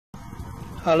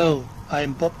Hello,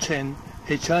 I'm Bob Chen,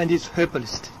 a Chinese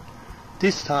herbalist.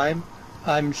 This time,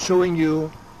 I'm showing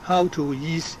you how to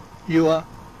ease your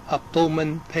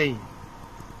abdomen pain.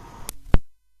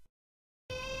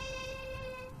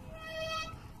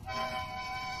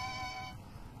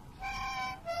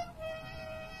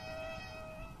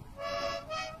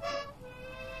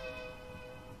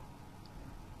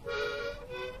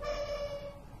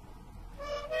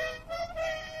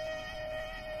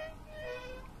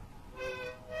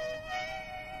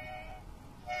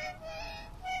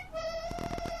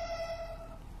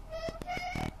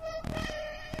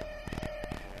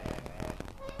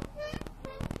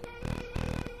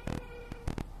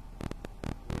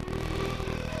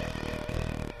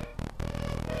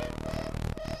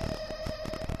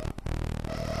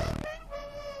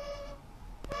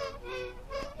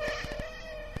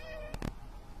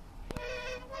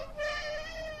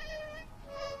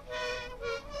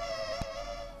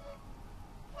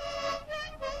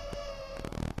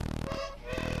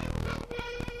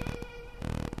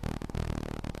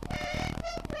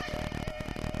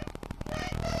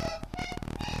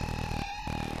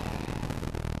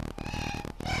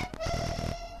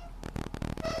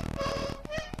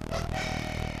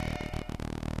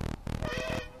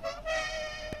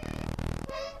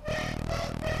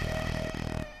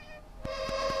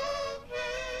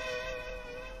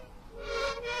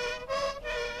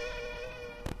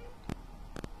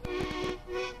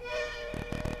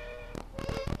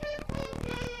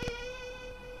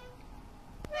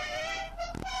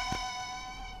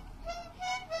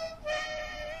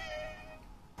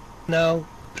 Now,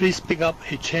 please pick up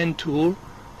a chain tool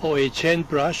or a chain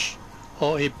brush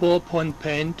or a ballpoint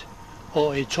pen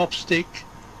or a chopstick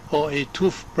or a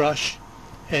toothbrush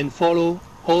and follow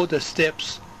all the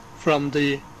steps from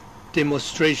the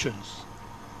demonstrations.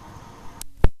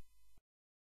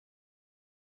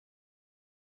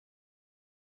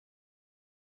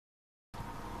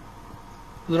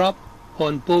 Rub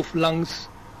on both lungs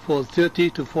for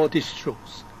 30 to 40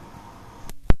 strokes.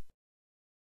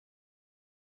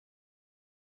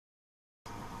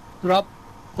 Rub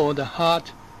on the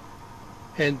heart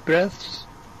and breaths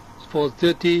for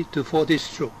 30 to 40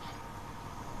 strokes.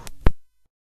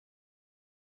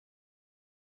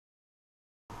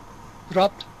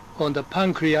 Rub on the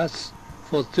pancreas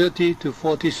for 30 to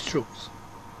 40 strokes.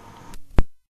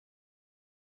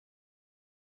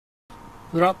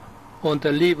 Rub on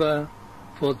the liver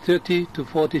for 30 to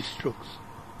 40 strokes.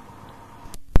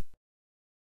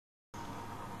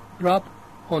 Rub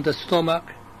on the stomach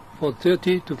for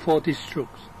 30 to 40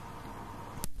 strokes.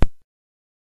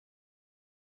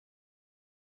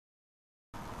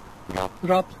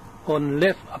 Rub on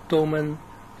left abdomen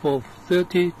for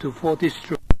 30 to 40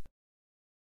 strokes.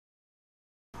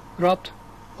 Rub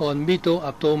on middle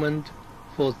abdomen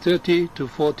for 30 to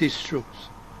 40 strokes.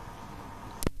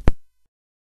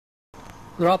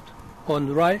 Rub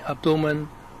on right abdomen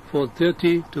for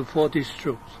 30 to 40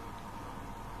 strokes.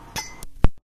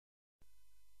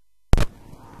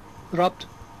 Rub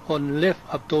on left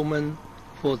abdomen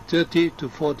for 30 to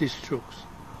 40 strokes.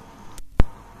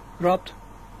 Rub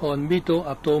on middle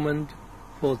abdomen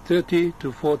for 30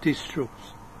 to 40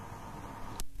 strokes.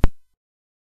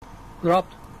 Rub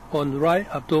on right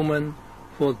abdomen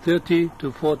for 30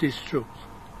 to 40 strokes.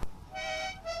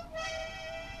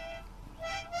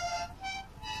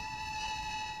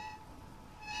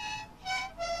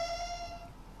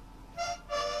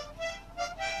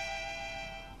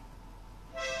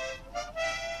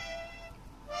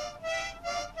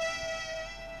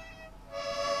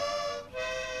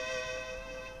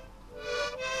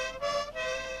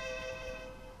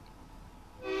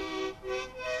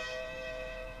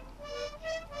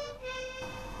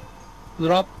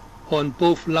 Rub on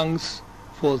both lungs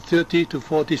for 30 to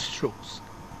 40 strokes.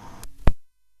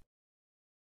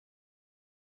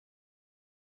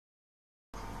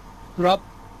 Rub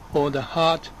on the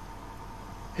heart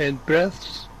and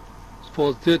breaths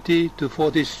for 30 to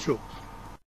 40 strokes.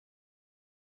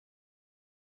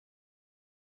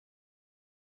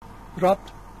 Rub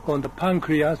on the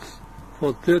pancreas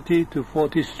for 30 to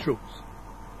 40 strokes.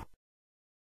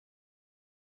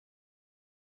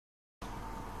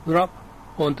 Rub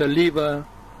on the liver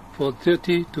for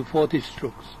 30 to 40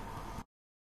 strokes.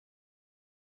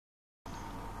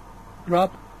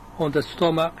 Rub on the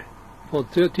stomach for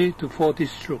 30 to 40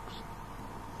 strokes.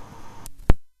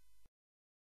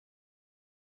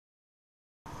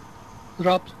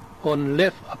 Rub on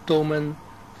left abdomen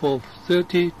for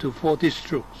 30 to 40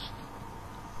 strokes.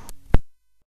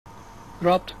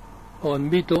 Rub on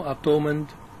middle abdomen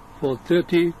for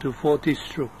 30 to 40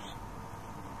 strokes.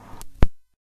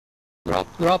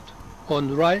 Rub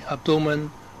on right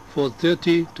abdomen for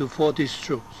 30 to 40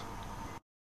 strokes.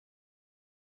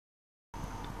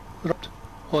 Rubbed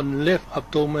on left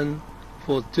abdomen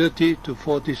for 30 to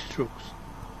 40 strokes.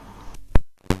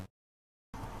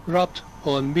 Rubbed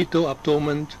on middle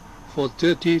abdomen for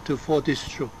 30 to 40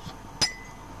 strokes.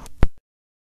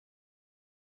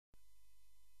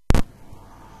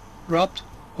 Rubbed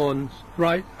on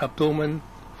right abdomen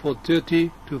for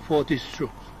 30 to 40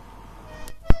 strokes.